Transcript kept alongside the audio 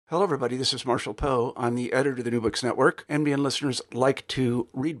Hello, everybody. This is Marshall Poe. I'm the editor of the New Books Network. NBN listeners like to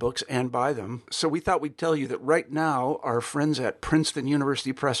read books and buy them. So we thought we'd tell you that right now, our friends at Princeton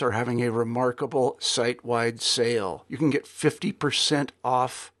University Press are having a remarkable site-wide sale. You can get 50%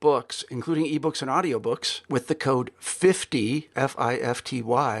 off books, including ebooks and audiobooks, with the code 50,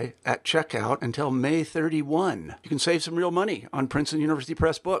 F-I-F-T-Y, at checkout until May 31. You can save some real money on Princeton University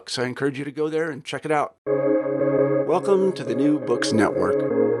Press books. I encourage you to go there and check it out. Welcome to the New Books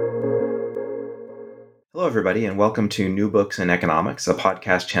Network. Hello, everybody, and welcome to New Books in Economics, a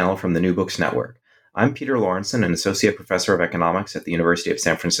podcast channel from the New Books Network. I'm Peter Lawrenson, an associate professor of economics at the University of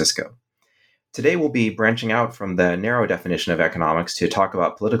San Francisco. Today, we'll be branching out from the narrow definition of economics to talk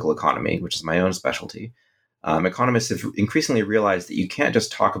about political economy, which is my own specialty. Economists have increasingly realized that you can't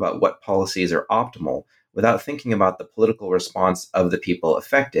just talk about what policies are optimal without thinking about the political response of the people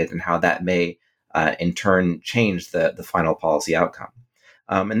affected and how that may, in turn, change the final policy outcome.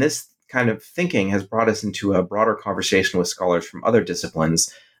 And this kind of thinking has brought us into a broader conversation with scholars from other disciplines,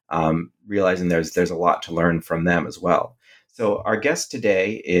 realizing there's a lot to learn from them as well. So our guest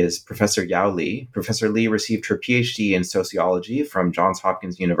today is Professor Yao Li. Professor Li received her PhD in sociology from Johns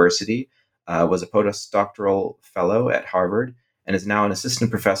Hopkins University, was a postdoctoral fellow at Harvard, and is now an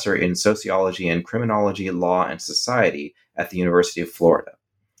assistant professor in sociology and criminology, law, and society at the University of Florida.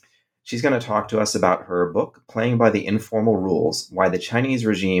 She's going to talk to us about her book, Playing by the Informal Rules, Why the Chinese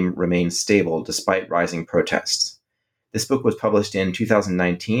Regime Remains Stable Despite Rising Protests. This book was published in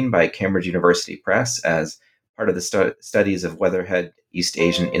 2019 by Cambridge University Press as part of the studies of Weatherhead East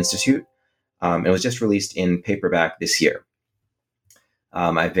Asian Institute. It was just released in paperback this year.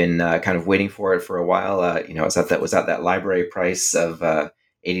 I've been kind of waiting for it for a while. It was at that library price of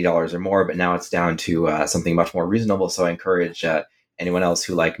 $80 or more, but now it's down to something much more reasonable. So I encourage anyone else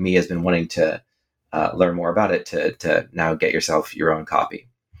who, like me, has been wanting to learn more about it to now get yourself your own copy.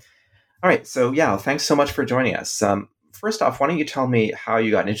 All right, so yeah, thanks so much for joining us. First off, why don't you tell me how you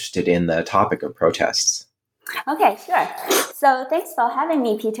got interested in the topic of protests? Okay, sure. So thanks for having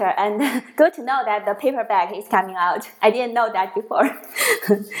me, Peter, and good to know that the paperback is coming out. I didn't know that before.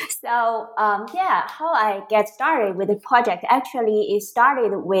 So how I get started with the project, actually it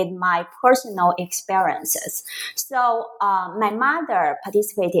started with my personal experiences. So my mother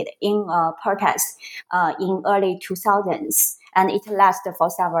participated in a protest in early 2000s, and it lasted for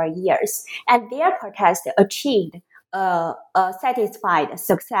several years. And their protest achieved a satisfied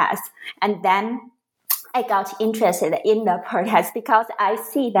success. And then I got interested in the protest because I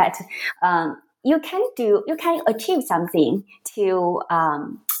see that you can achieve something to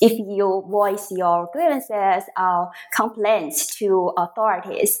if you voice your grievances or complaints to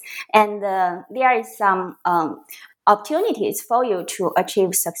authorities, and there is some opportunities for you to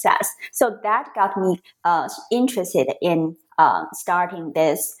achieve success. So that got me interested in starting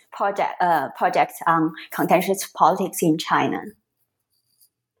this project on contentious politics in China.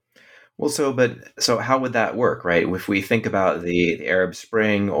 Well, so how would that work, right? If we think about the Arab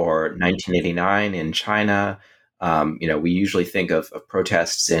Spring or 1989 in China, we usually think of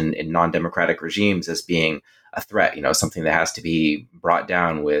protests in non-democratic regimes as being a threat, something that has to be brought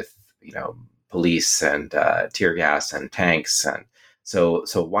down with, police and tear gas and tanks. And so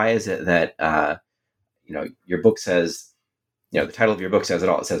why is it that, your book says, the title of your book says it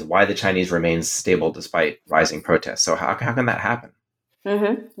all. It says, Why the Chinese Remains Stable Despite Rising Protests. So how can that happen?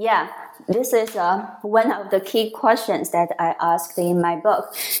 Mm-hmm. Yeah, this is one of the key questions that I asked in my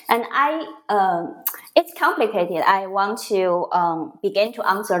book, and it's complicated. I want to begin to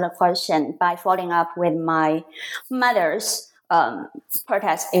answer the question by following up with my mother's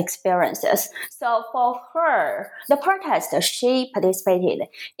protest experiences. So for her, the protest she participated,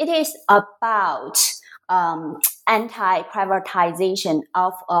 it is about anti-privatization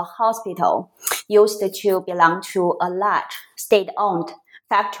of a hospital used to belong to a large state-owned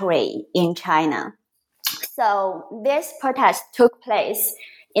factory in China. So this protest took place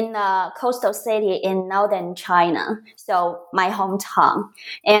in a coastal city in northern China, so my hometown.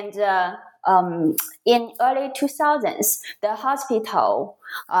 And in early 2000s, the hospital,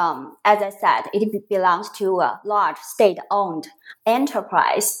 as I said, it belongs to a large state-owned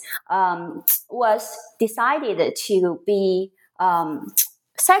enterprise, was decided to be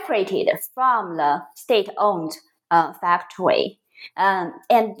separated from the state-owned factory. And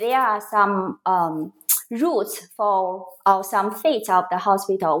there are some rules for some fates of the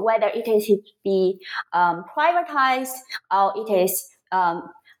hospital, whether it is to be privatized or it is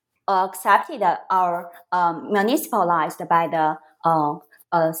accepted or municipalized by the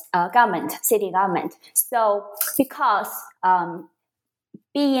government, city government. So because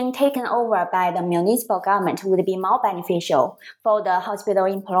being taken over by the municipal government would be more beneficial for the hospital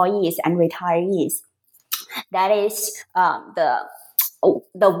employees and retirees. That is the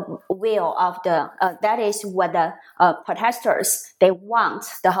will of that is what the protesters, they want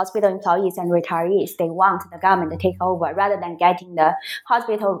the hospital employees and retirees, they want the government to take over rather than getting the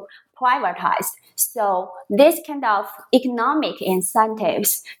hospital privatized. So this kind of economic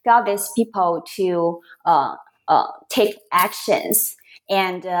incentives got these people to take actions,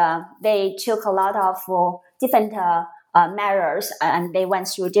 and they took a lot of different measures, and they went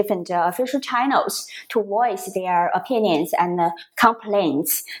through different official channels to voice their opinions and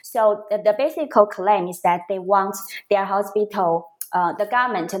complaints. So the basic claim is that they want their hospital, the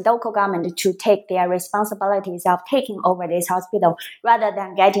government, local government, to take their responsibilities of taking over this hospital rather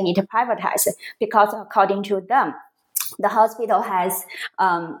than getting it privatized, because according to them, the hospital has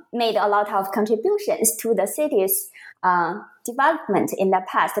made a lot of contributions to the city's development in the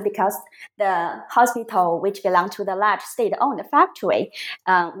past, because the hospital, which belonged to the large state-owned factory,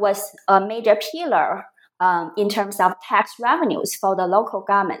 was a major pillar in terms of tax revenues for the local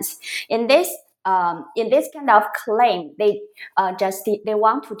governments. In this kind of claim, they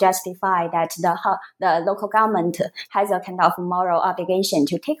want to justify that the local government has a kind of moral obligation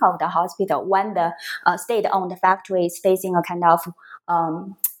to take over the hospital when the state-owned factory is facing a kind of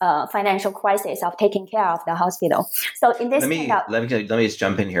financial crisis of taking care of the hospital. So in this, let me just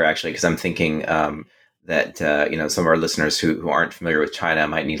jump in here, actually, because I'm thinking that some of our listeners who aren't familiar with China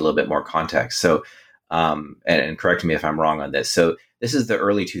might need a little bit more context. So and correct me if I'm wrong on this. So this is the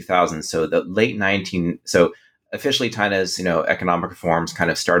early 2000s. So the late 19. So officially, China's economic reforms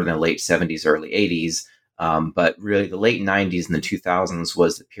kind of started in the late 70s, early 80s. But really, the late 90s and the 2000s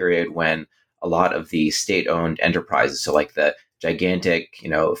was the period when a lot of the state-owned enterprises, so like the gigantic,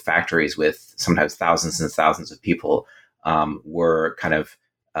 factories with sometimes thousands and thousands of people, were kind of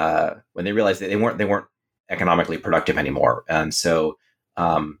when they realized that they weren't economically productive anymore, and so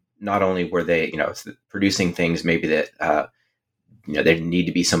not only were they producing things maybe that there didn't need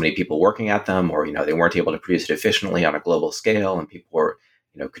to be so many people working at them, or they weren't able to produce it efficiently on a global scale, and people were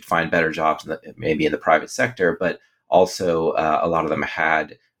could find better jobs maybe in the private sector, but also a lot of them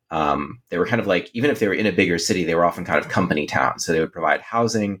had. They were kind of like, even if they were in a bigger city, they were often kind of company towns. So they would provide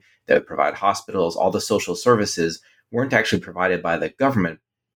housing, they would provide hospitals, all the social services weren't actually provided by the government.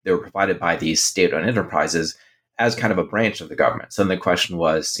 They were provided by these state-owned enterprises as kind of a branch of the government. So then the question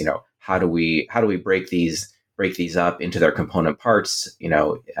was, how do we break these up into their component parts,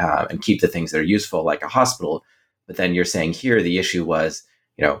 and keep the things that are useful, like a hospital. But then you're saying here, the issue was,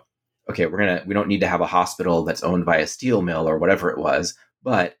 okay, we don't need to have a hospital that's owned by a steel mill or whatever it was,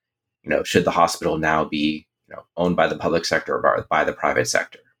 but should the hospital now be, owned by the public sector or by the private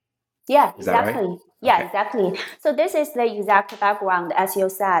sector? Yeah, Is that exactly. right? Yeah, Okay. exactly. So this is the exact background, as you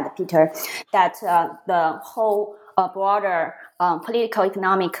said, Peter, that the whole broader political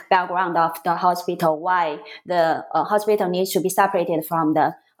economic background of the hospital, why the hospital needs to be separated from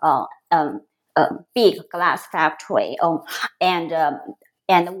the big glass factory, and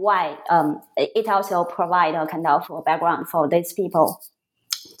why it also provide a kind of background for these people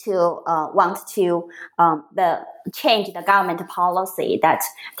to want to change the government policy that's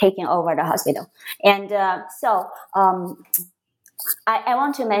taking over the hospital. And so I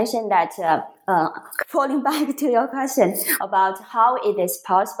want to mention that falling back to your question about how it is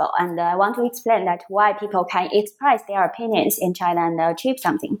possible, and I want to explain that why people can express their opinions in China and achieve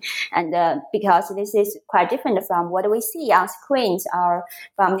something, and because this is quite different from what we see on screens or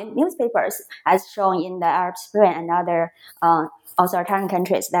from newspapers, as shown in the Arab Spring and other authoritarian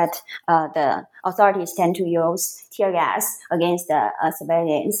countries, that the authorities tend to use tear gas against the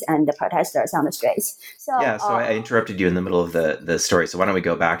civilians and the protesters on the streets. So I interrupted you in the middle of the story. So why don't we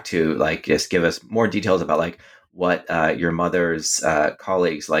go back to just give us more details about what your mother's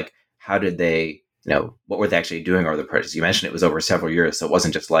colleagues, how did they, what were they actually doing over the protests? You mentioned it was over several years, so it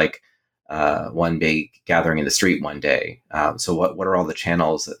wasn't just one big gathering in the street one day. So what are all the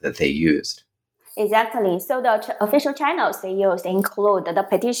channels that they used? Exactly. So the official channels they use include the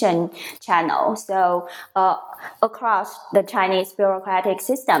petition channel. So across the Chinese bureaucratic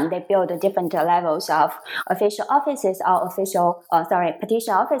system, they build different levels of official offices or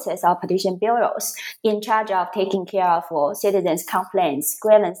petition offices or petition bureaus in charge of taking care of citizens' complaints,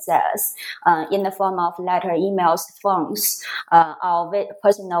 grievances, in the form of letter, emails, phones, or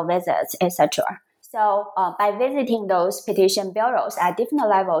personal visits, etc. So by visiting those petition bureaus at different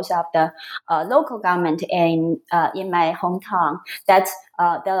levels of the local government in my hometown, that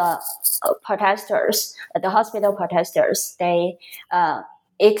the protesters, the hospital protesters, they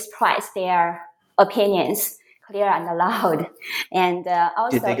express their opinions clear and loud. And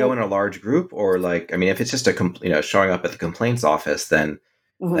also, did they go in a large group, or like, I mean, if it's just showing up at the complaints office, then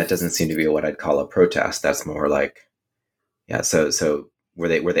that doesn't seem to be what I'd call a protest. That's more like, yeah. So were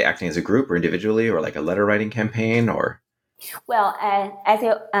they acting as a group or individually, or like a letter writing campaign, or? Well,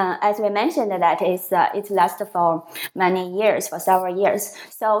 as we mentioned, that it lasted for many years, for several years.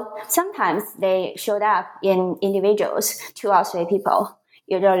 So sometimes they showed up in individuals, 2 or 3 people,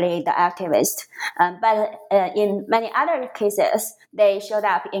 usually the activists. But in many other cases, they showed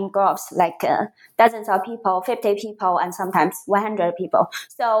up in groups, like dozens of people, 50 people, and sometimes 100 people.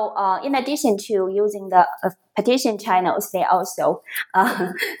 So in addition to using the petition channels, they also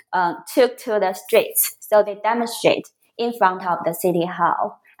took to the streets. So they demonstrate in front of the city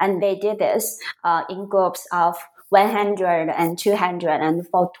hall. And they did this in groups of 100 and 200, and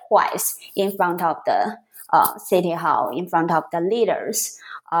for twice in front of the city hall, in front of the leaders,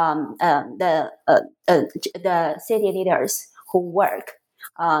 the city leaders who work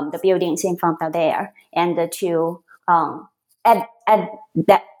the buildings in front of there, and to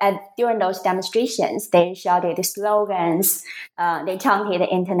during those demonstrations, they shouted slogans, they chanted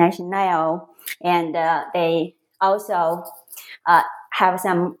International, and they also have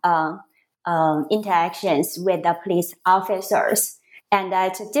some interactions with the police officers. And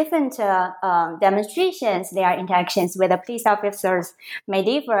at different demonstrations, their interactions with the police officers may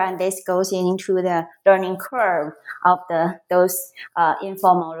differ, and this goes into the learning curve of those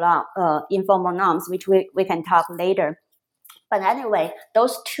informal norms, which we can talk later. But anyway,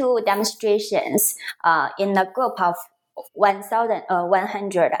 those 2 demonstrations in a group of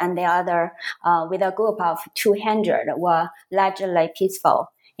 100 and the other with a group of 200 were largely peaceful,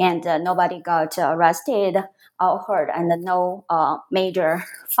 and nobody got arrested or hurt, and no major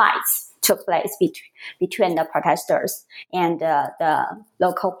fights took place between the protesters and the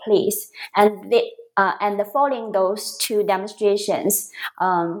local police. And following those 2 demonstrations,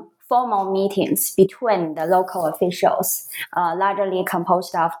 formal meetings between the local officials, largely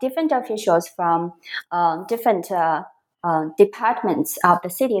composed of different officials from different departments of the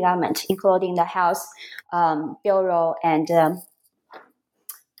city government, including the Health Bureau and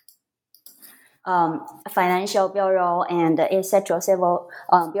Financial Bureau and etc. Civil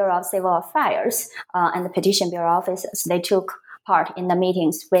Bureau of Civil Affairs and the Petition Bureau officers. They took part in the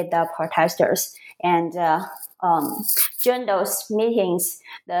meetings with the protesters, and during those meetings,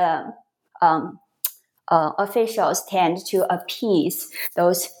 the officials tend to appease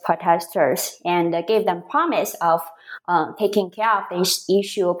those protesters and give them promise of taking care of this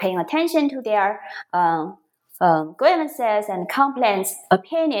issue, paying attention to their grievances and complaints,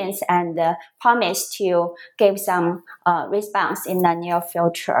 opinions, and promise to give some response in the near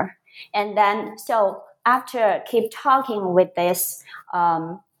future. And then, so after keep talking with these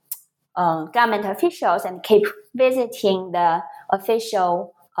government officials and keep visiting the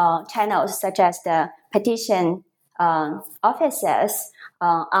official channels, such as the petition offices,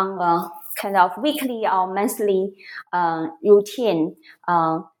 on a kind of weekly or monthly routine,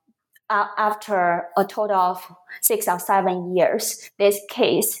 after a total of 6 or 7 years, this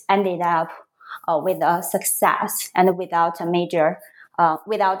case ended up with a success and without any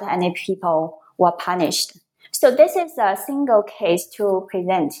people were punished. So this is a single case to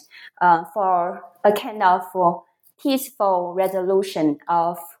present for a kind of peaceful resolution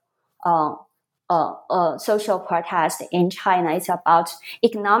of social protest in China. It's about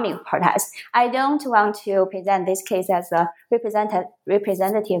economic protest. I don't want to present this case as a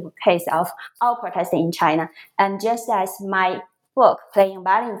representative case of all protests in China. And just as my book, Playing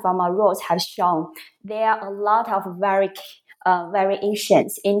Violin from Our Roots, has shown, there are a lot of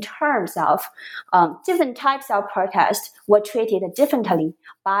variations in terms of different types of protests were treated differently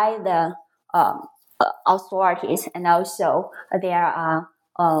by the authorities, and also there are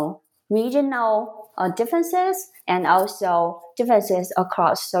regional differences and also differences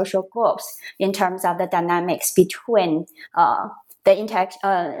across social groups in terms of the dynamics between in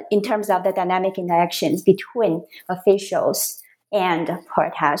terms of the dynamic interactions between officials and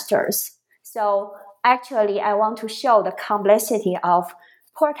protesters. So actually, I want to show the complexity of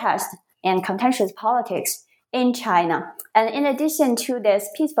protest and contentious politics in China. And in addition to this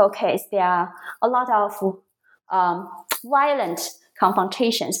peaceful case, there are a lot of violent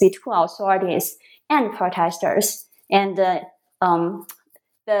confrontations between authorities and protesters. And the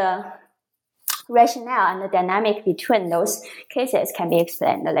rationale and the dynamic between those cases can be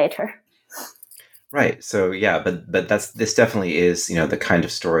explained later. Right. So yeah, but this definitely is, the kind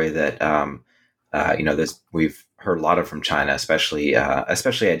of story that we've heard a lot of from China, especially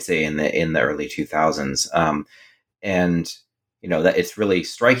I'd say in the early 2000s. And that it's really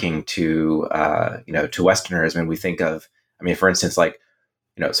striking to to Westerners when we think of, for instance, like,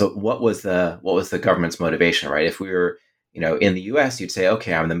 so what was the government's motivation, right? If we were, in the U.S., you'd say,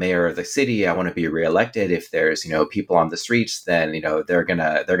 okay, I'm the mayor of the city, I want to be reelected. If there's, people on the streets, then they're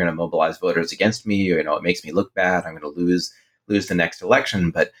gonna mobilize voters against me. It makes me look bad. I'm going to lose the next election.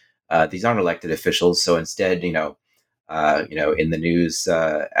 But these aren't elected officials, so instead, in the news,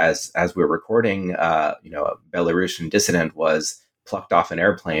 as we're recording, a Belarusian dissident was plucked off an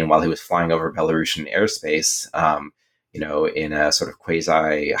airplane while he was flying over Belarusian airspace. In a sort of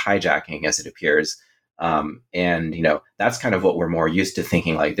quasi hijacking, as it appears. And that's kind of what we're more used to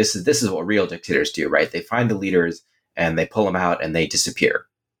thinking, like, this is what real dictators do, right? They find the leaders and they pull them out and they disappear.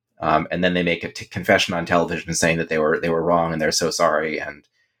 And then they make a confession on television saying that they were wrong and they're so sorry, and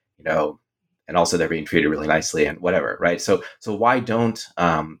and also they're being treated really nicely and whatever, right? So why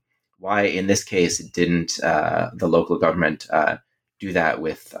in this case didn't the local government do that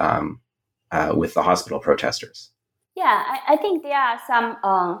with the hospital protesters? Yeah, I think there are some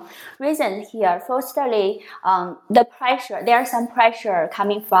reasons here. Firstly, the pressure. There's some pressure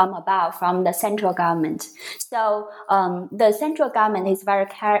coming from above, from the central government. So the central government is very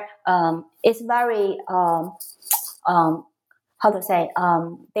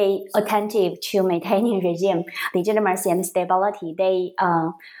they attentive to maintaining regime legitimacy and stability. They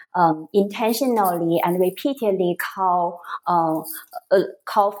intentionally and repeatedly call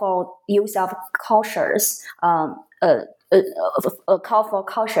for use of cautious. Call for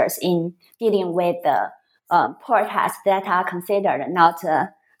cautious in dealing with the protests that are considered not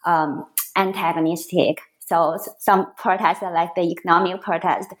antagonistic. So some protests are like the economic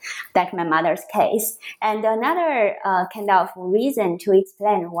protest, like my mother's case. And another kind of reason to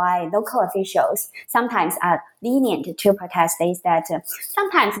explain why local officials sometimes are lenient to protest is that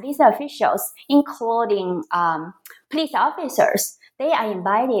sometimes these officials, including police officers, they are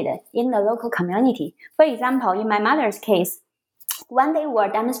embedded in the local community. For example, in my mother's case, when they were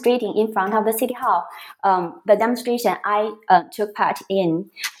demonstrating in front of the city hall, the demonstration I took part in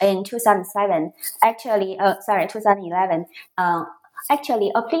 2011,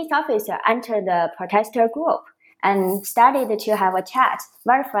 actually a police officer entered the protester group and started to have a chat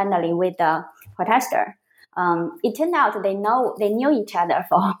very friendly with the protester. It turned out they knew each other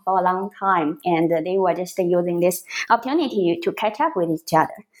for a long time, and they were just using this opportunity to catch up with each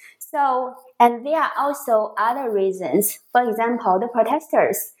other. So, and there are also other reasons. For example, the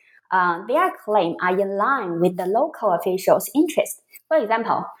protesters, their claim are in line with the local officials' interest. For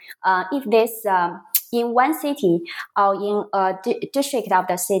example, if this in one city or in a district of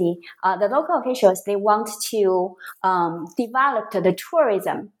the city, the local officials, they want to develop the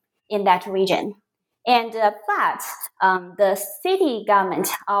tourism in that region. And but the city government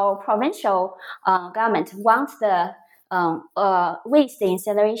or provincial government wants the waste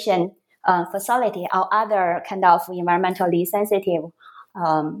incineration facility or other kind of environmentally sensitive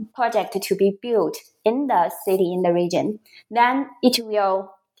project to be built in the city, in the region. Then it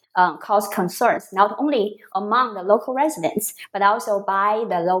will cause concerns not only among the local residents, but also by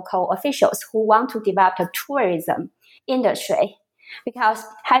the local officials who want to develop a tourism industry. Because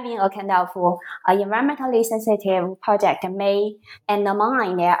having a kind of environmentally sensitive project may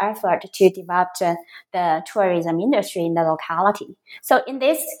undermine their effort to develop the tourism industry in the locality. So in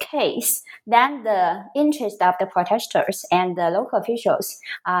this case, then the interest of the protesters and the local officials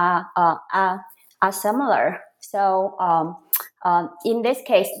are similar. So in this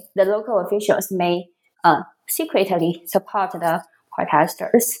case, the local officials may secretly support the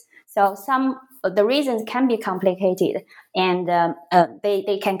protesters. So the reasons can be complicated, and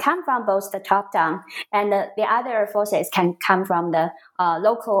they can come from both the top down, and the other forces can come from the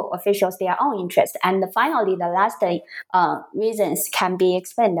local officials, their own interest. And finally, the last reasons can be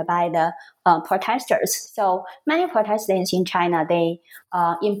explained by the protesters. So many protestants in China, they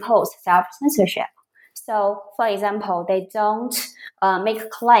impose self-censorship. So, for example, they don't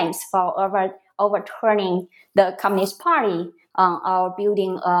make claims for overturning the Communist Party or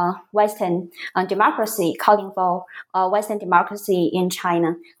building a Western democracy, calling for Western democracy in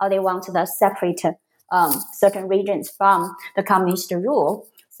China, or they want to separate certain regions from the communist rule.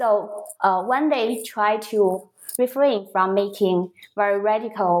 So when they try to refrain from making very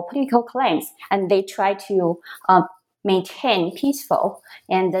radical political claims, and they try to maintain peaceful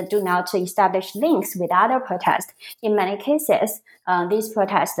and do not establish links with other protests, in many cases, these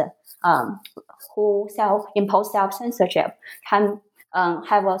protests who impose self-censorship can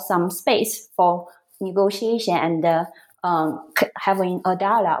have some space for negotiation and having a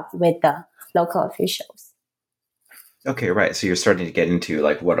dialogue with the local officials. Okay, right. So you're starting to get into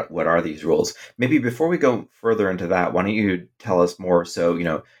like what are these rules? Maybe before we go further into that, why don't you tell us more? So,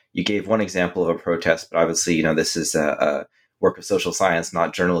 you gave one example of a protest, but obviously, this is a work of social science,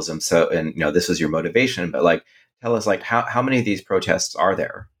 not journalism. So, and this was your motivation, but like, tell us like how many of these protests are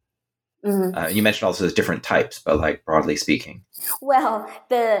there? Mhm. You mentioned also there's different types, but like broadly speaking. Well,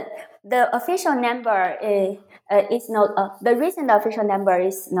 the official number is not the recent official number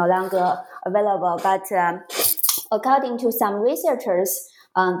is no longer available, but according to some researchers,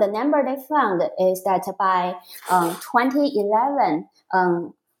 the number they found is that by 2011,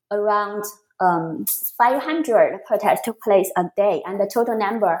 around 500 protests took place a day, and the total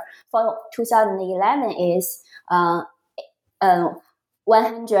number for 2011 is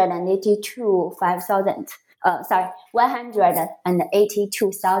 182,000.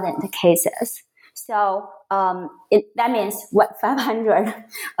 182,000 cases. So that means 500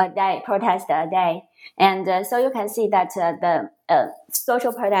 a day protest a day, and so you can see that the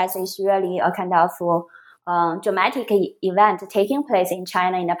social protest is really a kind of dramatic event taking place in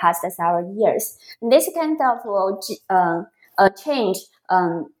China in the past several years. And this kind of change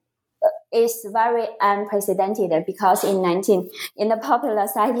is very unprecedented because in the popular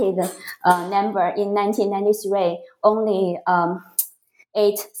cited number in 1993 only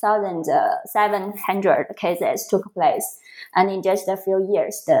 8,700 cases took place, and in just a few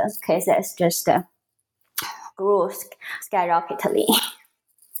years the cases just grew skyrocketingly.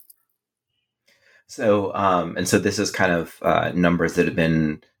 So, and so this is kind of numbers that have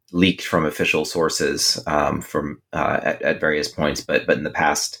been leaked from official sources from at various points, but in the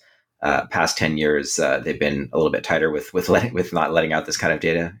past 10 years, they've been a little bit tighter with not letting out this kind of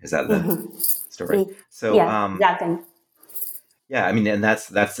data. Is that the story? So, yeah, exactly. Yeah, I mean, and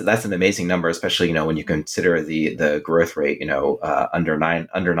that's an amazing number, especially when you consider the growth rate. Under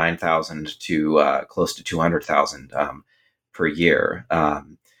 9,000 to close to 200,000 per year.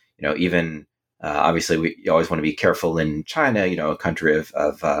 Even obviously, you always want to be careful in China. A country of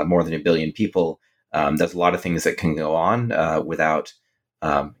more than 1 billion people. There's a lot of things that can go on without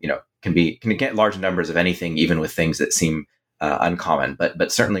can get large numbers of anything, even with things that seem uncommon.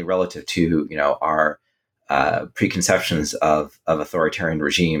 But certainly relative to our preconceptions of authoritarian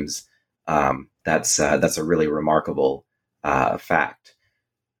regimes, that's a really remarkable fact.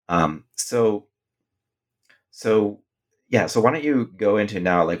 So yeah. So why don't you go into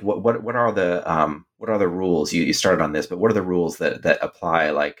now, like what are the rules? You started on this, but what are the rules that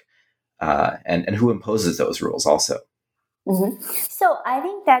apply? Like, and who imposes those rules also? Mm-hmm. So I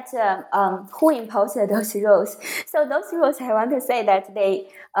think that who imposed those rules? So those rules, I want to say that they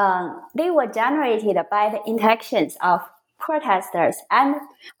were generated by the interactions of protesters and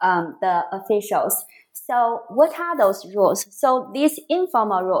the officials. So what are those rules? So these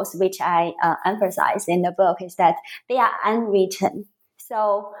informal rules, which I emphasize in the book, is that they are unwritten.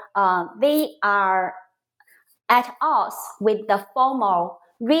 So they are at odds with the formal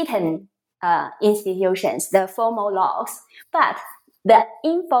written institutions, the formal laws. But the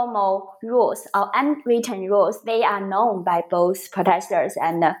informal rules or unwritten rules, they are known by both protesters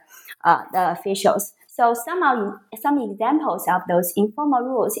and the officials. So some examples of those informal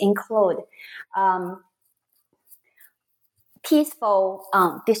rules include peaceful,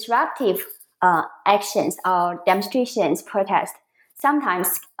 disruptive actions or demonstrations, protests.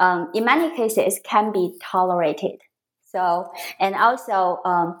 Sometimes, in many cases, can be tolerated. So, and also,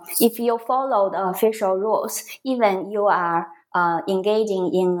 if you follow the official rules, even you are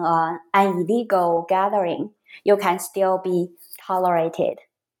engaging in an illegal gathering, you can still be tolerated.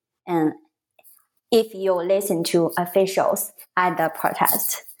 And if you listen to officials at the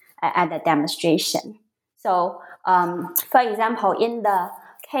protest, at the demonstration. So, for example, in the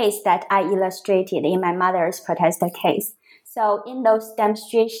case that I illustrated in my mother's protest case, so in those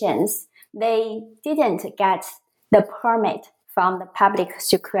demonstrations, they didn't get the permit from the Public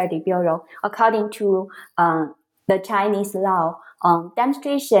Security Bureau. According to the Chinese law,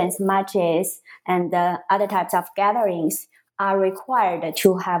 demonstrations, marches, and other types of gatherings are required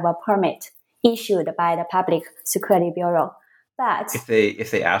to have a permit issued by the Public Security Bureau. But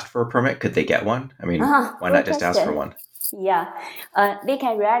if they asked for a permit, could they get one? I mean, why not just ask for one? Yeah, they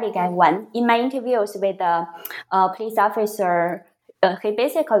can rarely get one. In my interviews with the police officer, he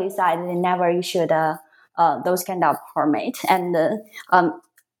basically said they never issued those kind of permit, and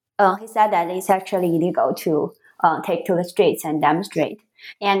he said that it's actually illegal to take to the streets and demonstrate.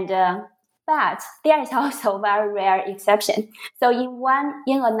 And but there is also a very rare exception. So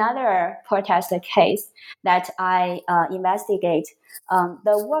in another protest case that I investigate,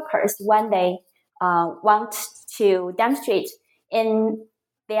 the workers, when they want to demonstrate in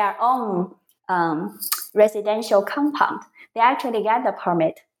their own residential compound. They actually get the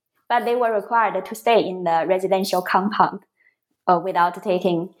permit, but they were required to stay in the residential compound without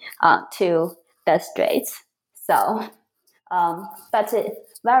taking to the streets. So, but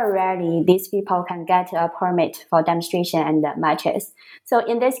very rarely these people can get a permit for demonstration and marches. So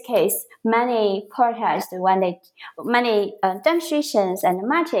in this case, many protests, many demonstrations and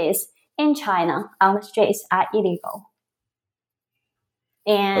marches in China on the streets are illegal.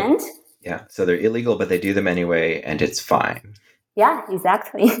 And yeah, so they're illegal, but they do them anyway, and it's fine. Yeah,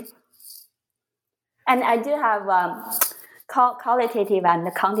 exactly. And I do have qualitative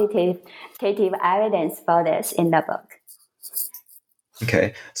and quantitative evidence for this in the book.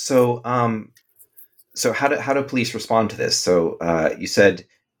 Okay, so so how do police respond to this? So you said,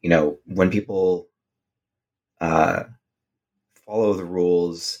 when people follow the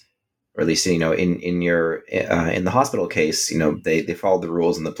rules, or at least in your in the hospital case, they followed the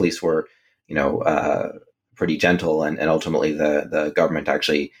rules, and the police were pretty gentle, and ultimately the government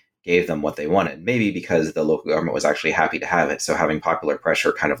actually gave them what they wanted. Maybe because the local government was actually happy to have it, so having popular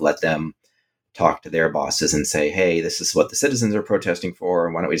pressure kind of let them talk to their bosses and say, hey, this is what the citizens are protesting for,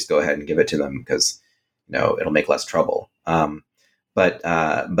 and why don't we just go ahead and give it to them, because it'll make less trouble. But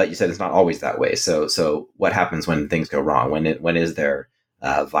you said it's not always that way. So what happens when things go wrong? When is there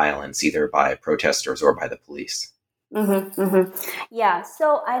violence, either by protesters or by the police? Yeah,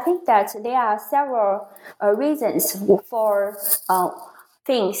 so I think that there are several reasons for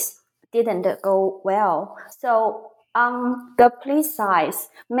things didn't go well. So on the police side,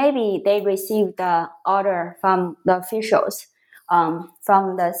 maybe they received the order from the officials,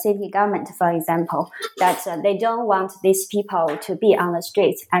 from the city government, for example, that they don't want these people to be on the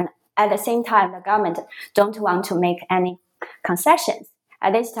streets, and at the same time, the government don't want to make any concessions.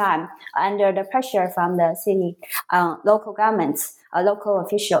 At this time, under the pressure from the city, local governments, local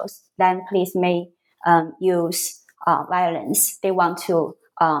officials, then police may use violence. They want to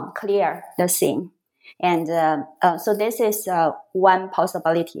clear the scene. And so this is one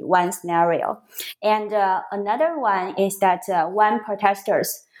possibility, one scenario. And another one is that when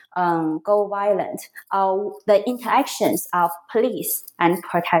protesters go violent, the interactions of police and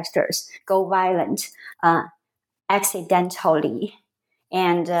protesters go violent accidentally.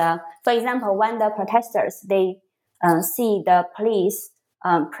 And for example, when the protesters, they see the police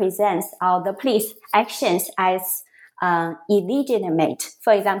presence or the police actions as illegitimate.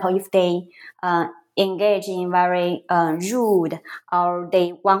 For example, if they engage in very rude, or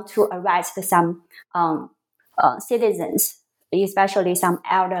they want to arrest some citizens, especially some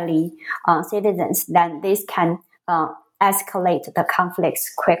elderly citizens, then this can escalate the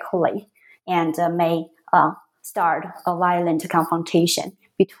conflicts quickly and may start a violent confrontation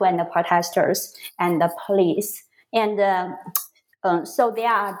between the protesters and the police. And so there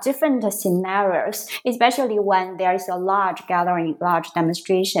are different scenarios, especially when there is a large gathering, large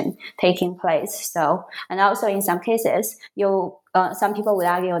demonstration taking place. So, and also in some cases, some people would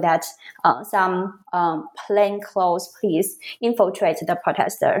argue that some plainclothes police infiltrate the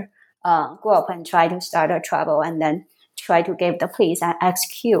protester group and try to start a trouble, and then try to give the police an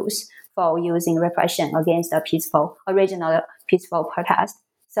excuse for using repression against the original peaceful protest.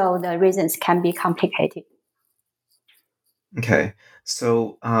 So the reasons can be complicated. Okay.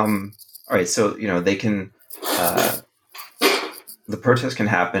 So, all right. So, they can, the protest can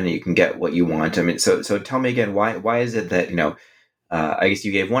happen and you can get what you want. I mean, so tell me again, why is it that, I guess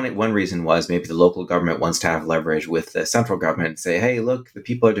you gave one reason was maybe the local government wants to have leverage with the central government and say, hey, look, the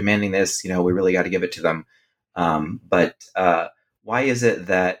people are demanding this, we really got to give it to them. But why is it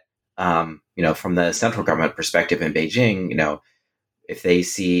that, from the central government perspective in Beijing, if they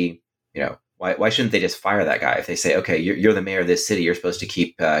see, why shouldn't they just fire that guy? If they say, okay, you're the mayor of this city, you're supposed to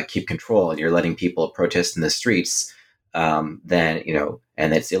keep control, and you're letting people protest in the streets, then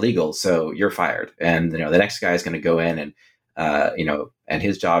and it's illegal, so you're fired. And the next guy is going to go in and and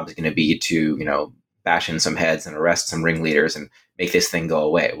his job is going to be to bash in some heads and arrest some ringleaders and make this thing go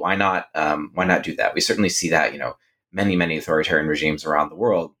away. Why not do that? We certainly see that many authoritarian regimes around the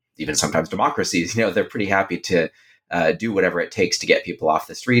world, even sometimes democracies, they're pretty happy to do whatever it takes to get people off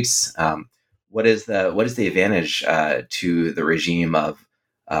the streets. What is the advantage to the regime of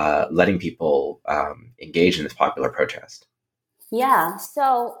letting people engage in this popular protest? Yeah,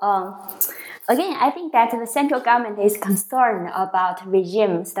 so again, I think that the central government is concerned about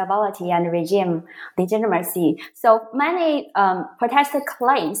regime stability and regime legitimacy. So many protest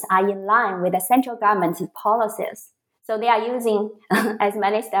claims are in line with the central government's policies. So they are using, as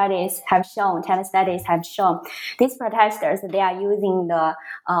many studies have shown, 10 studies have shown, these protesters, they are using the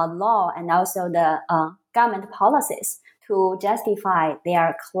law and also the government policies to justify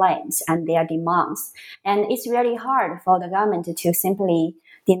their claims and their demands. And it's really hard for the government to simply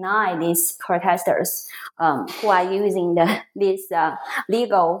deny these protesters who are using these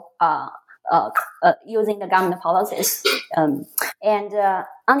legal using the government policies. And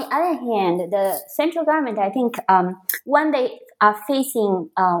on the other hand, the central government, I think, when they are facing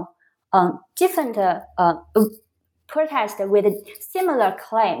different protests with similar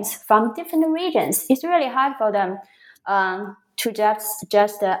claims from different regions, it's really hard for them to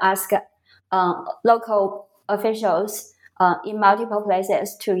just ask local officials in multiple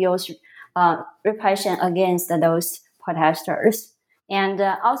places to use repression against those protesters. And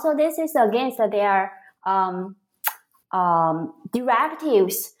also, this is against their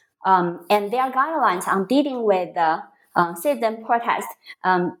directives and their guidelines on dealing with citizen protest.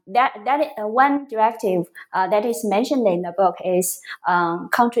 One directive that is mentioned in the book is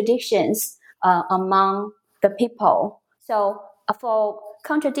contradictions among the people. So for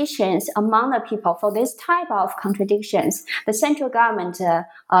contradictions among the people, for this type of contradictions, the central government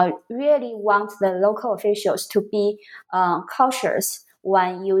really wants the local officials to be cautious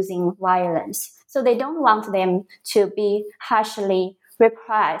when using violence. So they don't want them to be harshly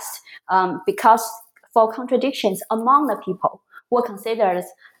repressed because for contradictions among the people were considered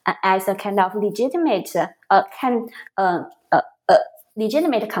as a kind of legitimate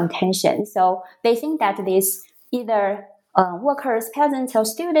legitimate contention. So they think that this either workers, peasants, or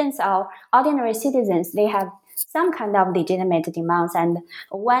students, or ordinary citizens, they have some kind of legitimate demands. And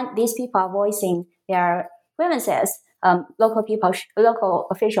when these people are voicing their grievances, local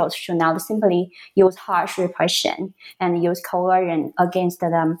officials should not simply use harsh repression and use coercion against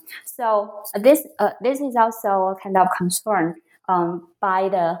them. So this is also a kind of concern by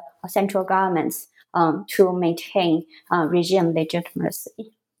the central governments to maintain regime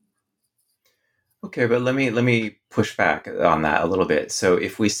legitimacy. Okay, but let me push back on that a little bit. So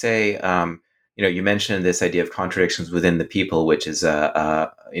if we say, you mentioned this idea of contradictions within the people, which is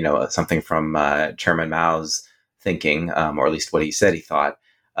something from Chairman Mao's thinking, or at least what he said he thought.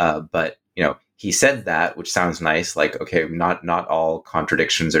 But he said that, which sounds nice. Like, okay, not all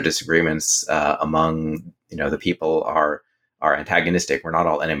contradictions or disagreements among the people are antagonistic. We're not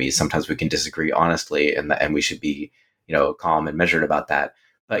all enemies. Sometimes we can disagree honestly, and we should be calm and measured about that.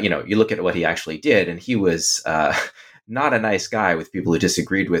 But you look at what he actually did, and he was not a nice guy with people who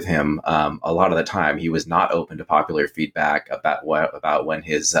disagreed with him. A lot of the time, he was not open to popular feedback about when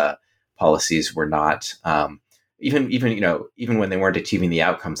his policies were not even when they weren't achieving the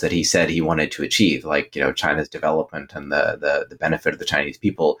outcomes that he said he wanted to achieve, like China's development and the benefit of the Chinese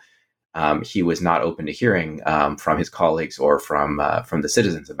people. He was not open to hearing from his colleagues or from the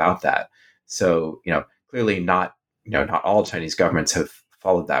citizens about that. So clearly not all Chinese governments have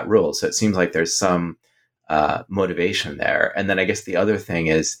followed that rule. So it seems like there's some motivation there. And then I guess the other thing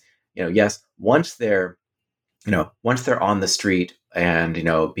is, yes, once they're on the street and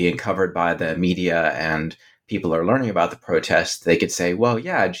being covered by the media and people are learning about the protests, they could say, well,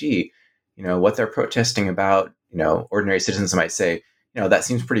 yeah, gee, what they're protesting about, ordinary citizens might say, that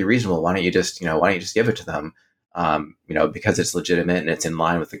seems pretty reasonable. Why don't you just give it to them? Because it's legitimate and it's in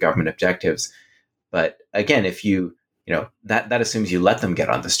line with the government objectives. But again, if you that assumes you let them get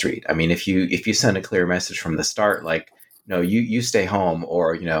on the street. I mean, if you send a clear message from the start, like, you stay home,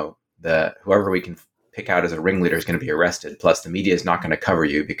 or whoever we can pick out as a ringleader is going to be arrested. Plus, the media is not going to cover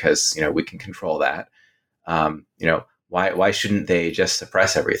you because we can control that. Why shouldn't they just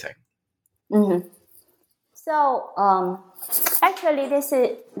suppress everything? Mm-hmm. So actually, this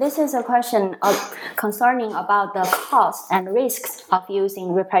is a question of concerning about the cost and risks of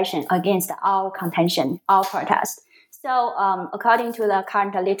using repression against our contention, our protest. So according to the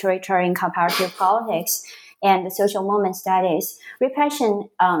current literature in comparative politics and social movement studies, repression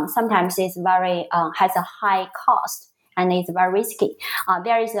sometimes is very has a high cost and is very risky.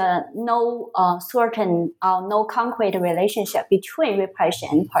 There is no certain no concrete relationship between repression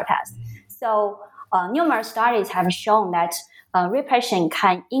and protest. So numerous studies have shown that repression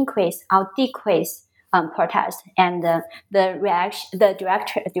can increase or decrease protest, and the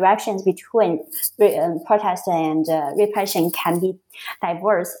directions between protest and repression can be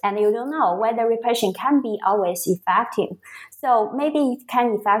diverse, and you don't know whether repression can be always effective. So maybe it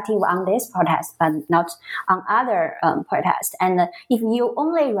can be effective on this protest, but not on other protests. And if you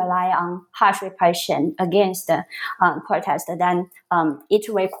only rely on harsh repression against protest, then it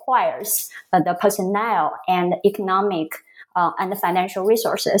requires the personnel and economic and the financial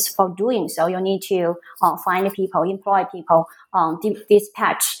resources for doing so. You need to find people, employ people,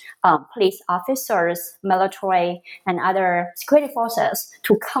 dispatch police officers, military, and other security forces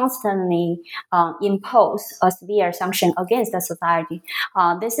to constantly impose a severe sanction against the society.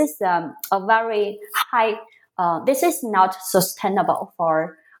 This is a very high. This is not sustainable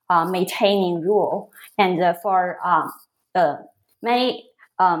for maintaining rule, and for many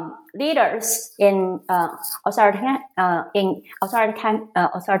leaders in authoritarian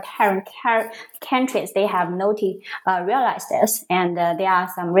countries, they have realized this, and there are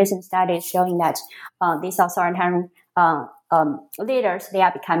some recent studies showing that these authoritarian leaders, they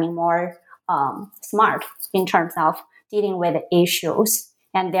are becoming more smart in terms of dealing with issues,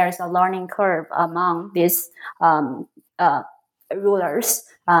 and there's a learning curve among these rulers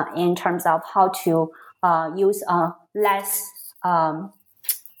in terms of how to use a less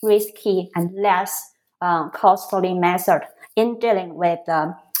risky and less costly method in dealing with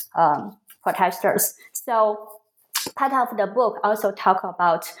protesters. So part of the book also talk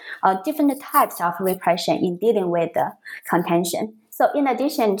about different types of repression in dealing with contention. So in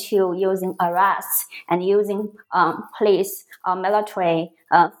addition to using arrests and using police or military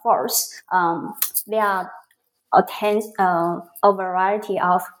force, there are a variety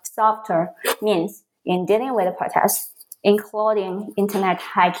of softer means in dealing with protests, including internet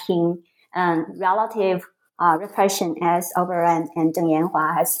hacking and relative repression, as Oberon and Deng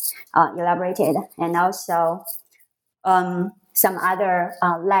Yanhua has elaborated, and also some other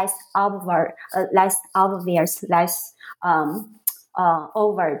less obvious, less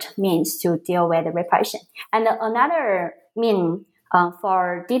overt means to deal with repression. And another mean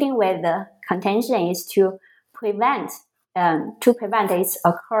for dealing with the contention is to prevent its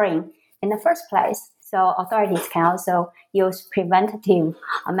occurring in the first place. So authorities can also use preventative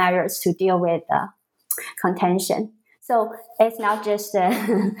measures to deal with contention. So it's not just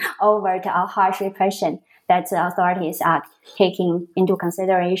overt or harsh repression that the authorities are taking into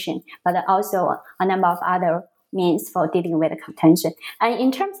consideration, but also a number of other means for dealing with contention. And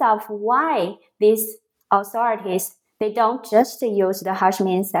in terms of why these authorities, they don't just use the harsh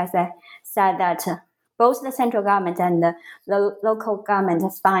means, as I said, that both the central government and the local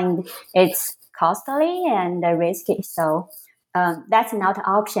government find it's costly and risky. So that's not an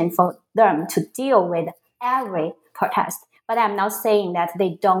option for them to deal with every protest. But I'm not saying that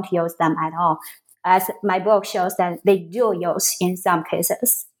they don't use them at all, as my book shows that they do use in some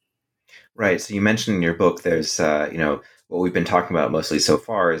cases. Right. So you mentioned in your book, there's, what we've been talking about mostly so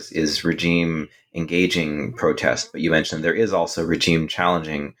far is regime engaging protest. But you mentioned there is also regime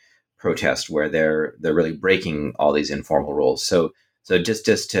challenging protest where they're really breaking all these informal rules. So just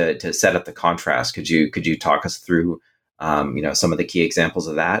to set up the contrast, could you talk us through, some of the key examples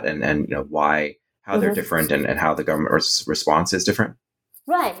of that and how they're different and how the government response is different?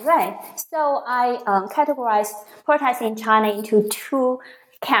 Right. So I categorized protests in China into two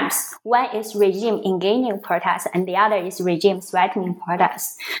camps. One is regime engaging protests and the other is regime threatening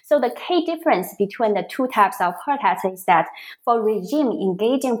protests. So the key difference between the two types of protests is that for regime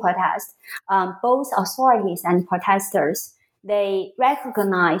engaging protests, both authorities and protesters, they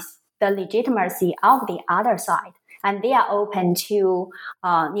recognize the legitimacy of the other side, and they are open to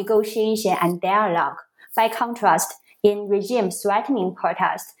negotiation and dialogue. By contrast, in regime threatening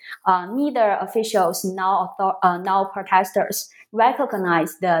protests, neither officials nor protesters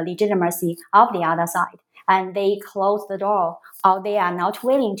recognize the legitimacy of the other side, and they close the door, or they are not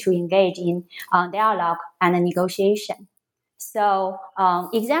willing to engage in dialogue and negotiation. So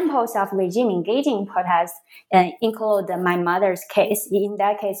examples of regime engaging protests include my mother's case. In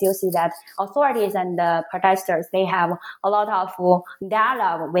that case, you see that authorities and the protesters, they have a lot of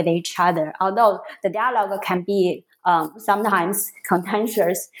dialogue with each other, although the dialogue can be sometimes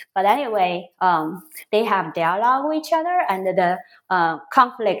contentious. But anyway, they have dialogue with each other, and the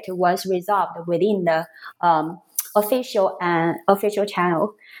conflict was resolved within the official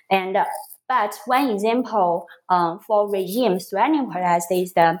channel. And but one example for regime threatening protest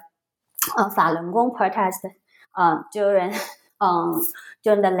is the Falun Gong protest during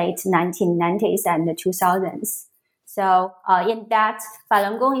the late 1990s and the 2000s. So in that,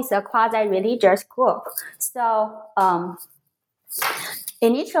 Falun Gong is a quasi-religious group. So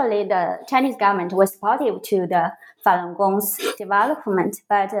initially, the Chinese government was supportive to the Falun Gong's development,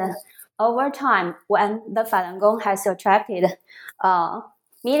 but over time, when the Falun Gong has attracted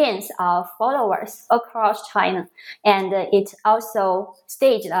millions of followers across China, and it also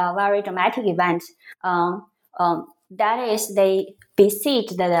staged a very dramatic event. That is, they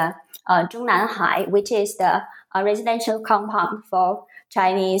besieged the Zhongnanhai, which is the residential compound for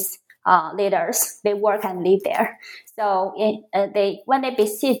Chinese leaders. They work and live there. So when they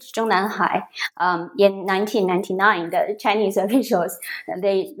besieged Zhongnanhai in 1999, the Chinese officials,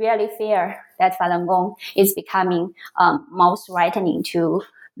 they really fear that Falun Gong is becoming most threatening to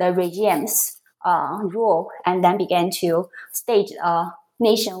the regime's rule, and then began to stage a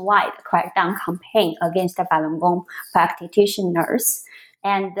nationwide crackdown campaign against the Falun Gong practitioners.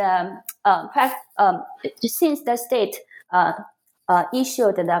 And since the state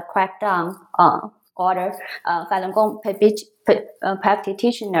issued the crackdown order, Falun Gong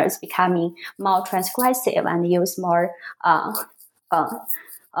practitioners becoming more transgressive and use more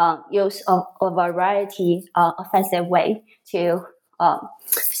use of a variety offensive way to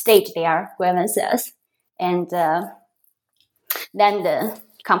stage their grievances, and then the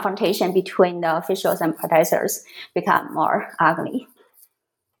confrontation between the officials and protesters become more ugly.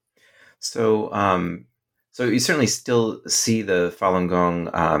 So, so you certainly still see the Falun Gong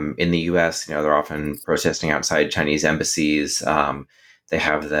in the U.S. They're often protesting outside Chinese embassies. They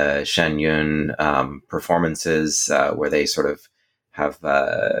have the Shen Yun performances where they sort of have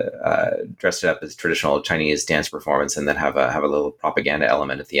dressed it up as traditional Chinese dance performance, and then have a little propaganda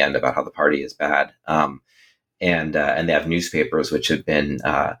element at the end about how the party is bad. And they have newspapers which have been,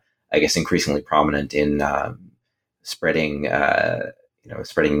 I guess, increasingly prominent in spreading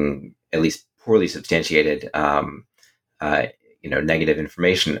at least poorly substantiated, negative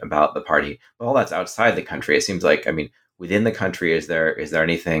information about the party. But all that's outside the country. It seems like, within the country, is there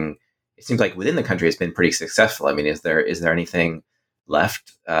anything? It seems like within the country it's been pretty successful. Is there anything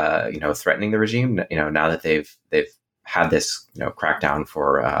left, threatening the regime? Now that they've had this, crackdown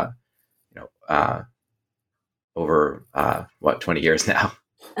for, over 20 years now.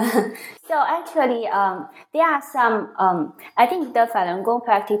 So actually, there are some. I think the Falun Gong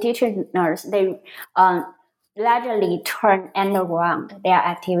practitioners, they largely turn underground their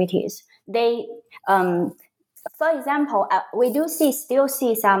activities. They, for example, we do still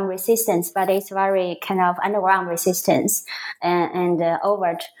see some resistance, but it's very kind of underground resistance and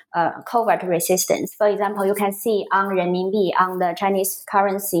covert resistance. For example, you can see on renminbi, on the Chinese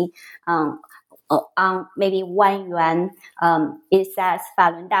currency, on maybe 1 yuan, it says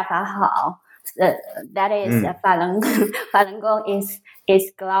Falun Dafa Hao. That is Falun Gong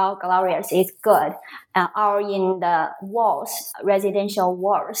is glorious, is good. Or in the walls, residential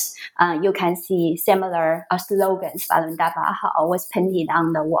walls, you can see similar slogans. Falun Dafa Hao was painted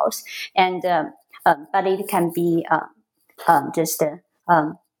on the walls, and but it can be just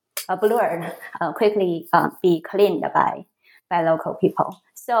blurred, quickly be cleaned by local people.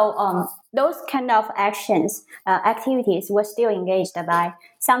 So those kind of activities were still engaged by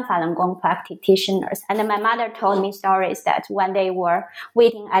some Falun Gong practitioners. And my mother told me stories that when they were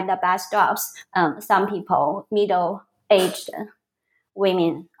waiting at the bus stops, some people, middle-aged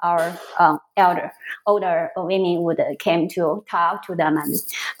women or older women would came to talk to them and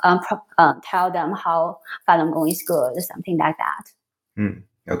tell them how Falun Gong is good, something like that.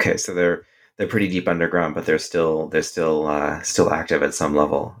 Okay, so they're pretty deep underground, but they're still active at some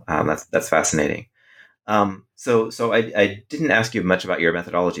level. That's fascinating. So I didn't ask you much about your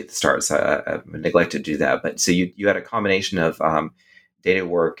methodology at the start, so I neglected to do that. But so you had a combination of data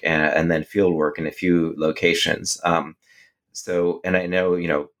work and then field work in a few locations. And I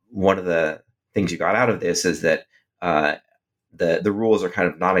know one of the things you got out of this is that the rules are kind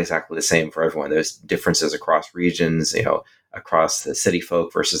of not exactly the same for everyone. There's differences across regions, across the city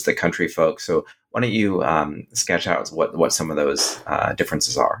folk versus the country folk. So why don't you sketch out what some of those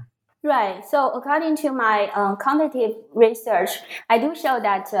differences are? Right. So according to my quantitative research, I do show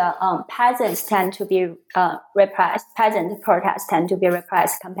that peasants tend to be repressed. Peasant protests tend to be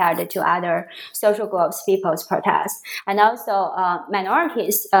repressed compared to other social groups, people's protests, and also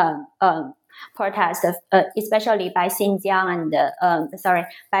minorities protest, especially by Xinjiang and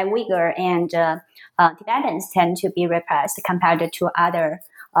by Uyghur and Tibetans tend to be repressed compared to other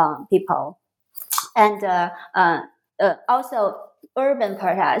people, and also urban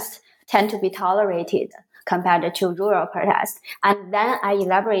protests tend to be tolerated compared to rural protests. And then I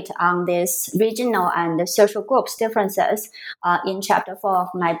elaborate on this regional and social groups differences in chapter 4 of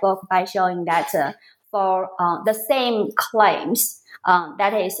my book by showing that for the same claims,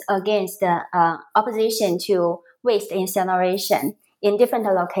 that is against the opposition to waste incineration in different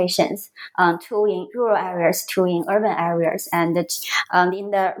locations, two in rural areas, two in urban areas. And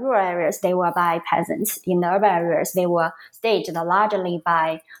in the rural areas, they were by peasants. In the urban areas, they were staged largely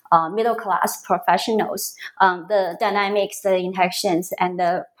by middle-class professionals. The dynamics, the interactions, and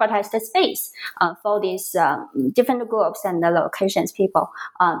the protest space for these different groups and the locations people,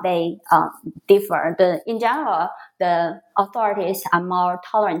 they differ. In general, the authorities are more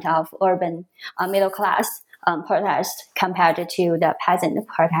tolerant of urban middle-class protest compared to the peasant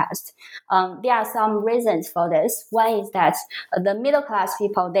protest. There are some reasons for this. One is that the middle class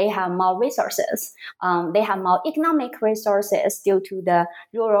people, they have more resources. They have more economic resources due to the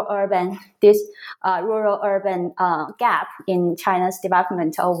rural-urban gap in China's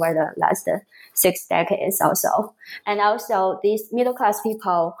development over the last 6 decades or so. And also, these middle class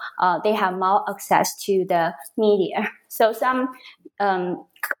people, they have more access to the media. So some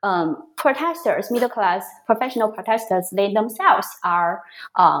protesters, middle class professional protesters, they themselves are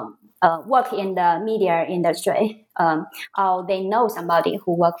work in the media industry, or they know somebody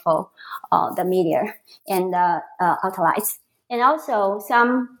who work for the media and outlets. And also,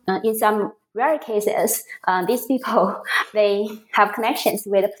 in some rare cases, these people, they have connections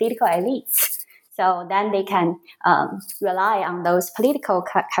with the political elites. So then they can rely on those political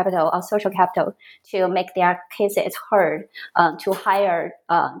capital or social capital to make their cases heard, to hire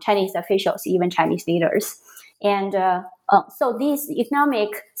Chinese officials, even Chinese leaders. And so these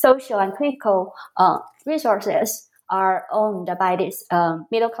economic, social, and political resources are owned by these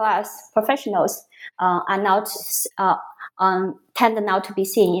middle-class professionals, are not tend not to be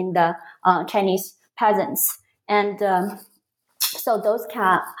seen in the Chinese peasants. And so those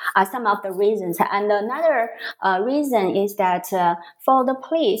are some of the reasons. And another reason is that for the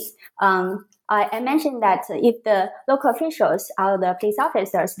police, I mentioned that if the local officials or the police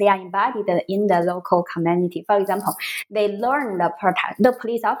officers, they are embodied in the local community. For example, they learn the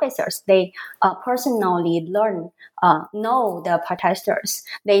police officers, they personally know the protesters.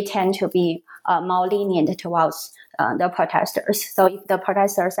 They tend to be more lenient towards the protesters. So if the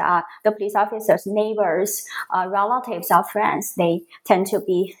protesters are the police officers' neighbors, relatives, or friends, they tend to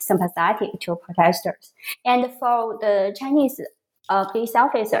be sympathetic to protesters. And for the Chinese police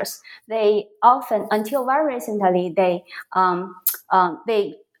officers, they often, until very recently, they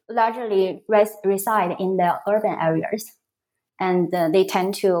largely reside in the urban areas, and they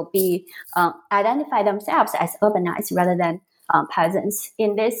tend to be identify themselves as urbanized rather than peasants.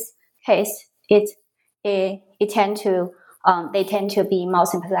 In this case, they tend to be more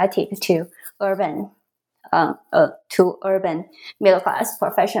sympathetic to urban middle class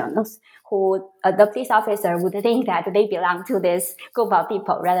professionals, who the police officer would think that they belong to this group of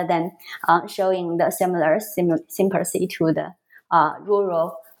people rather than showing the similar sympathy to the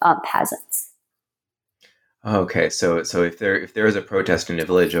rural peasants. Okay, so if there is a protest in a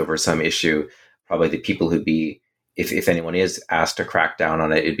village over some issue, probably the people who'd be, if anyone is asked to crack down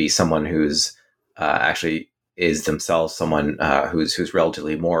on it, it'd be someone who's actually is themselves someone who's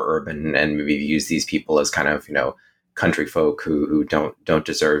relatively more urban, and maybe use these people as kind of, country folk who don't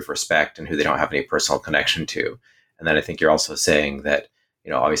deserve respect and who they don't have any personal connection to. And then I think you're also saying that,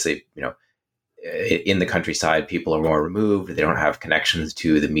 obviously, in the countryside, people are more removed. They don't have connections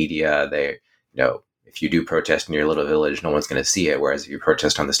to the media. They, if you do protest in your little village, no one's going to see it. Whereas if you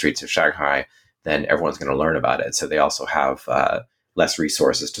protest on the streets of Shanghai, then everyone's going to learn about it. So they also have less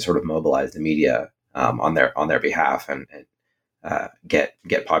resources to sort of mobilize the media on their behalf and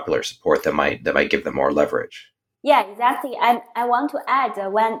get popular support that might give them more leverage. Yeah, exactly. I want to add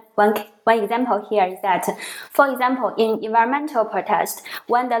one example here is that, for example, in environmental protest,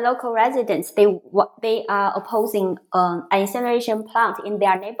 when the local residents they are opposing an incineration plant in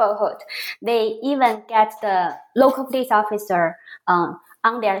their neighborhood, they even get the local police officer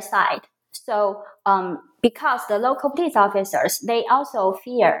on their side. So because the local police officers, they also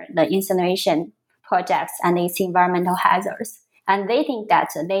fear the incineration projects and its environmental hazards. And they think that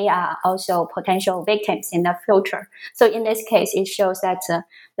they are also potential victims in the future. So in this case, it shows that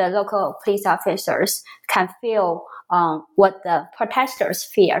the local police officers can feel what the protesters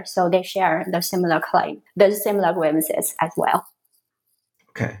fear. So they share the similar grievances as well.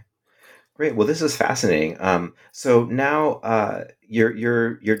 Okay, great. Well, this is fascinating. So now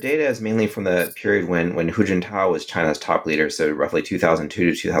your data is mainly from the period when Hu Jintao was China's top leader, so roughly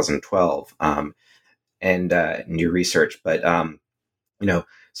 2002 to 2012. And in your research, but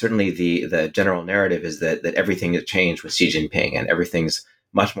certainly the general narrative is that everything has changed with Xi Jinping, and everything's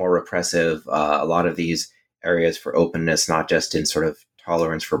much more repressive. A lot of these areas for openness, not just in sort of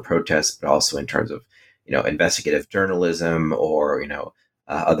tolerance for protests, but also in terms of investigative journalism or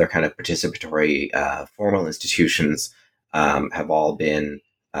other kind of participatory formal institutions, have all been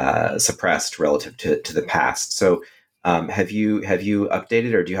suppressed relative to the past. So have you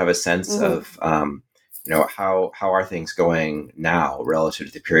updated, or do you have a sense of how are things going now relative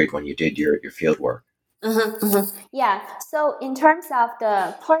to the period when you did your field work? Yeah. So in terms of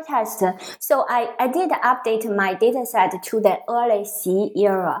the protest, so I did update my data set to the early Xi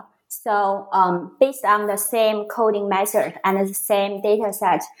era. So based on the same coding method and the same data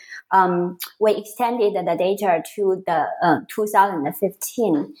set, we extended the data to the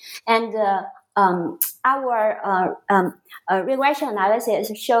 2015. And our regression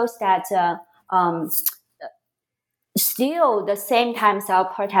analysis shows that still the same types of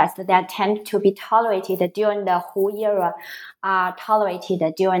protests that tend to be tolerated during the Hu era are tolerated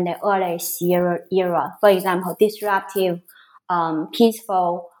during the early Xi era. For example, disruptive,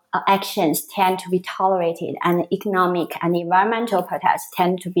 peaceful actions tend to be tolerated, and economic and environmental protests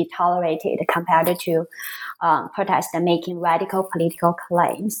tend to be tolerated compared to protests making radical political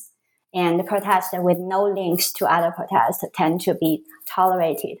claims. And the protests with no links to other protests tend to be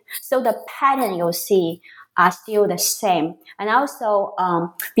tolerated. So the pattern you'll see are still the same. And also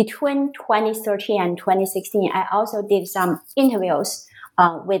between 2013 and 2016, I also did some interviews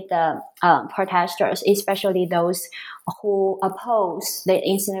with the protesters, especially those who oppose the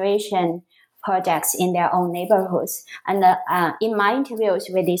incineration projects in their own neighborhoods. And in my interviews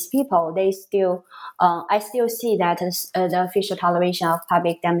with these people, they still, I still see that the official toleration of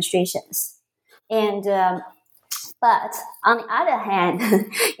public demonstrations. And but on the other hand,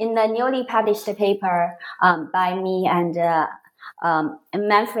 in the newly published paper by me and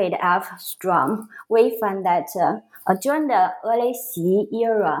Manfred F. Strom, we found that during the early Xi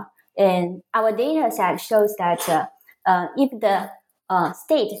era, our data set shows that if the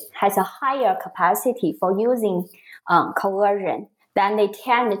state has a higher capacity for using coercion, then they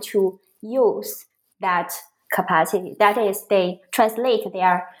tend to use that capacity. That is, they translate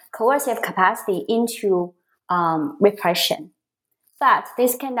their coercive capacity into repression. But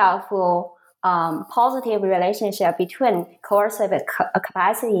this kind of positive relationship between coercive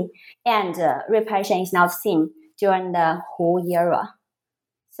capacity and repression is not seen during the Hu era.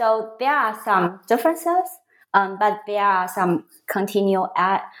 So there are some differences, but there are some continuity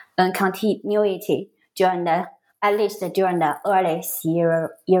during at least during the early Xi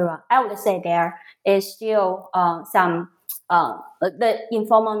era. I would say there is still some the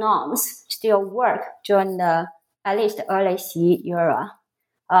informal norms still work during the at least early Xi era,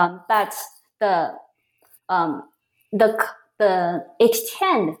 but the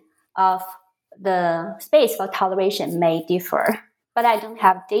extent of the space for toleration may differ. But I don't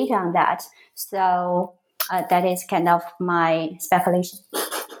have data on that, so that is kind of my speculation.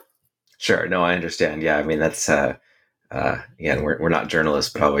 Sure. No, I understand. Yeah, I mean that's again, we're not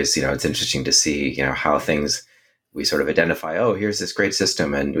journalists, but always it's interesting to see how things. We sort of identify, oh, here's this great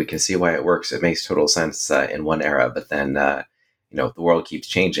system, and we can see why it works. It makes total sense in one era, but then the world keeps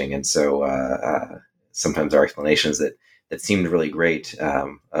changing, and so sometimes our explanations that seemed really great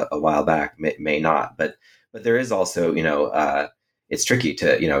a while back may not. But there is also it's tricky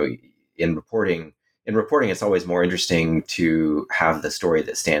to in reporting. In reporting, it's always more interesting to have the story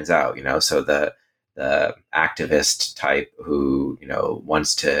that stands out. So the activist type who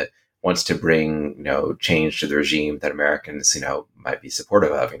wants to bring change to the regime that Americans might be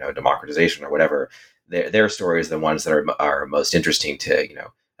supportive of, democratization or whatever. Their stories are the ones that are most interesting to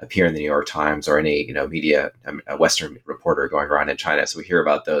appear in the New York Times or any media, a Western reporter going around in China. So we hear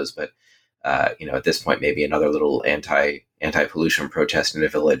about those, but at this point, maybe another little anti-pollution protest in a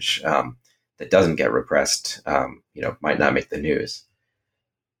village that doesn't get repressed, might not make the news.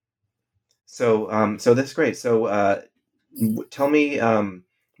 So that's great. So tell me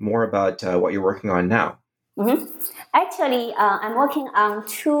more about what you're working on now. Mm-hmm. Actually, I'm working on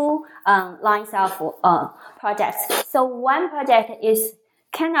two lines of projects. So one project is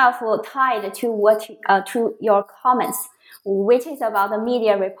kind of tied to to your comments, which is about the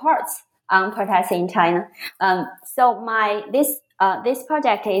media reports on protests in China. So this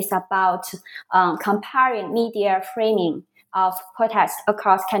project is about comparing media framing of protests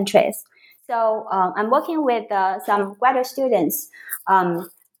across countries. So I'm working with some graduate students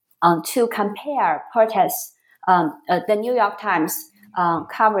to compare protests, the New York Times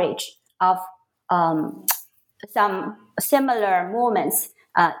coverage of some similar movements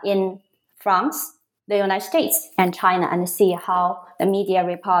in France, the United States, and China, and see how the media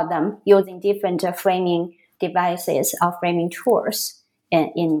report them using different framing devices or framing tools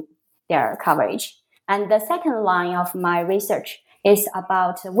in their coverage. And the second line of my research is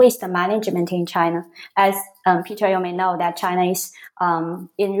about waste management in China. As Peter, you may know that China is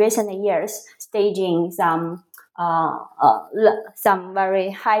in recent years staging some some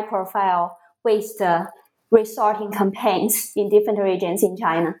very high-profile waste resorting campaigns in different regions in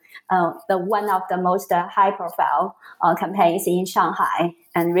China. The one of the most high-profile campaigns in Shanghai,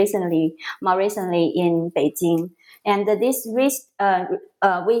 and more recently in Beijing. And these waste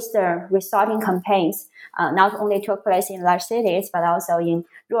resorting campaigns not only took place in large cities, but also in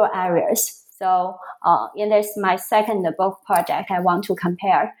rural areas. So in this, my second book project, I want to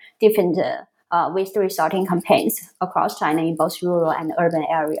compare different waste resorting campaigns across China in both rural and urban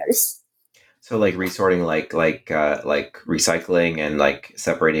areas. So like resorting, like recycling and like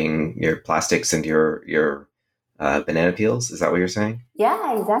separating your plastics into your banana peels. Is that what you're saying?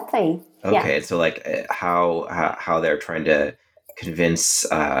 Yeah, exactly. Okay, Yeah. so like how they're trying to convince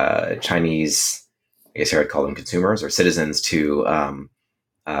Chinese, I guess I'd call them consumers or citizens to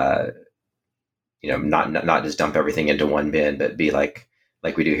not just dump everything into one bin, but be like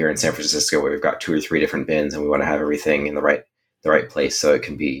we do here in San Francisco, where we've got 2 or 3 different bins, and we want to have everything in the right place so it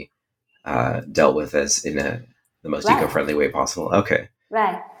can be dealt with as in the most eco-friendly way possible. Okay.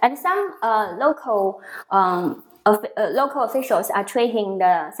 Right, and some local officials are treating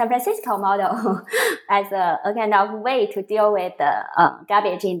the San Francisco model as a kind of way to deal with the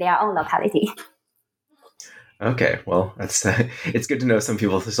garbage in their own locality. Okay, well, that's it's good to know some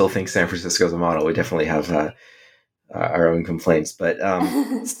people still think San Francisco is a model. We definitely have our own complaints, but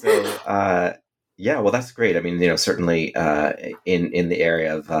yeah, well, that's great. I mean, certainly in the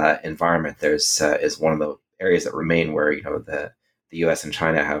area of environment, there's is one of the areas that remain where the U.S. and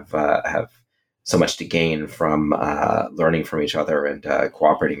China have so much to gain from learning from each other and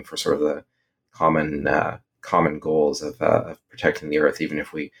cooperating for sort of the common goals of protecting the Earth, even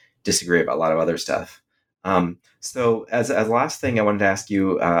if we disagree about a lot of other stuff. So as a last thing, I wanted to ask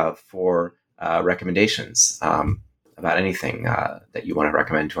you for recommendations about anything that you want to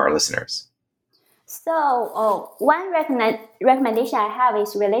recommend to our listeners. So one recommendation I have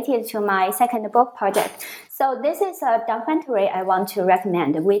is related to my second book project. So this is a documentary I want to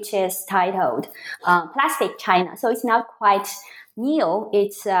recommend, which is titled Plastic China. So it's not quite new.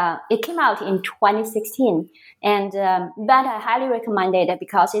 It came out in 2016, and but I highly recommend it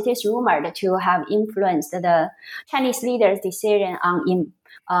because it is rumored to have influenced the Chinese leaders' decision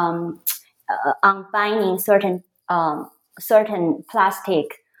on banning certain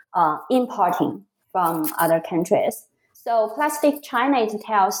plastic importing from other countries. So Plastic China, it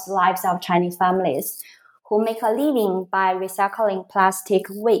tells the lives of Chinese families who make a living by recycling plastic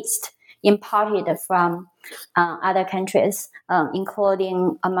waste imported from other countries,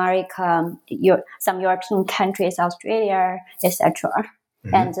 including America, some European countries, Australia, etc.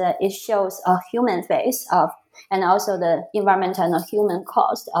 Mm-hmm. And it shows a human face and also the environmental and human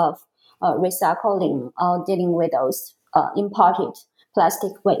cost of recycling or dealing with those imported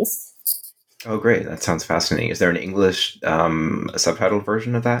plastic waste. Oh, great. That sounds fascinating. Is there an English subtitled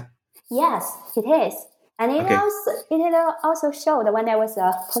version of that? Yes, it is. And it also showed when I was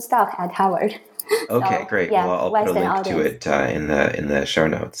a postdoc at Harvard. Okay, so, great. Yeah, well, I'll put a link to it in the show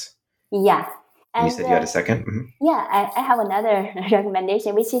notes. Yeah. And you said you had a second? Mm-hmm. Yeah, I have another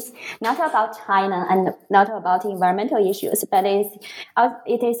recommendation, which is not about China and not about environmental issues, but it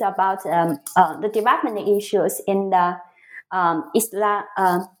is about the development issues in the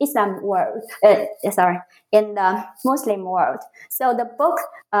Islam world. In the Muslim world. So the book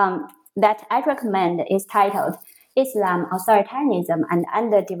that I recommend is titled Islam, Authoritarianism and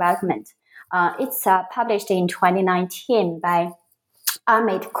Underdevelopment. It's published in 2019 by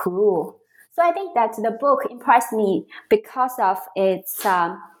Ahmed Kuru. So I think that the book impressed me because of its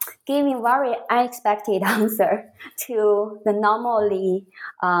giving very unexpected answer to the normally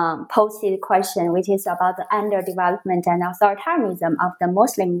posed question, which is about the underdevelopment and authoritarianism of the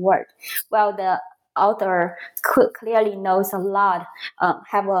Muslim world. Well, the author clearly knows a lot,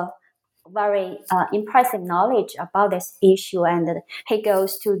 have a very impressive knowledge about this issue, and he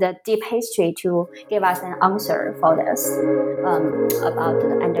goes to the deep history to give us an answer for this about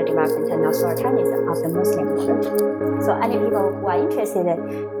the underdevelopment and authoritarianism of the Muslim world. So any people who are interested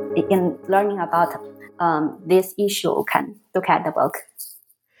in learning about this issue can look at the book.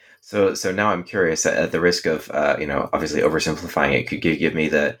 So now I'm curious, at the risk of obviously oversimplifying it, could you give me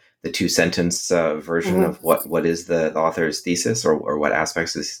the 2-sentence version mm-hmm. of what is the author's thesis or what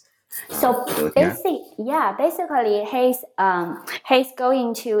aspects So basically, he's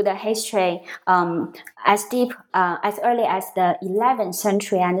going to the history as deep as early as the 11th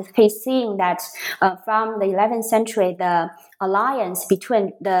century, and he's seeing that from the 11th century, the alliance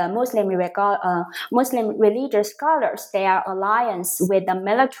between the Muslim religious scholars, their alliance with the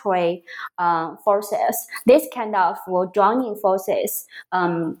military forces, this kind of joining forces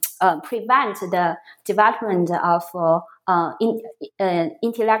prevent the development of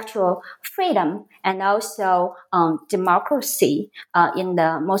intellectual freedom and also democracy in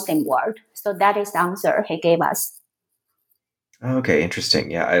the Muslim world. So that is the answer he gave us. Okay, interesting.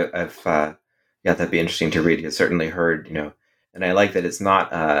 Yeah, that'd be interesting to read. I've certainly heard, and I like that it's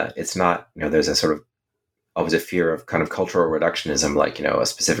not, there's a sort of always a fear of kind of cultural reductionism, like, a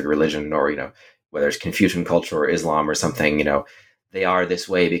specific religion or, whether it's Confucian culture or Islam or something, they are this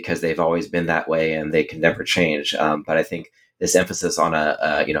way because they've always been that way and they can never change. But I think this emphasis on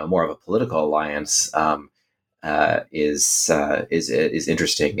a more of a political alliance is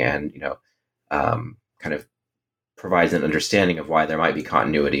interesting and kind of provides an understanding of why there might be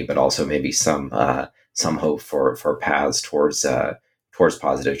continuity, but also maybe some hope for paths towards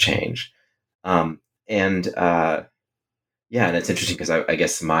positive change. And it's interesting because I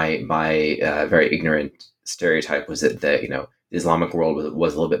guess my very ignorant stereotype was that the Islamic world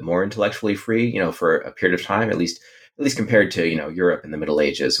was a little bit more intellectually free, for a period of time, at least compared to Europe in the Middle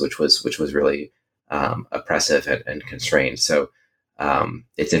Ages, which was really oppressive and constrained. So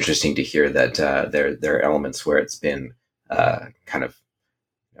it's interesting to hear that there are elements where it's been kind of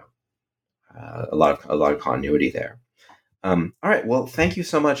a lot of continuity there. All right. Well, thank you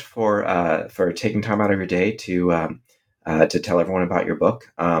so much for taking time out of your day to tell everyone about your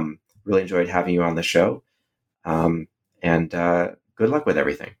book. Really enjoyed having you on the show. And good luck with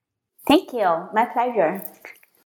everything. Thank you. My pleasure.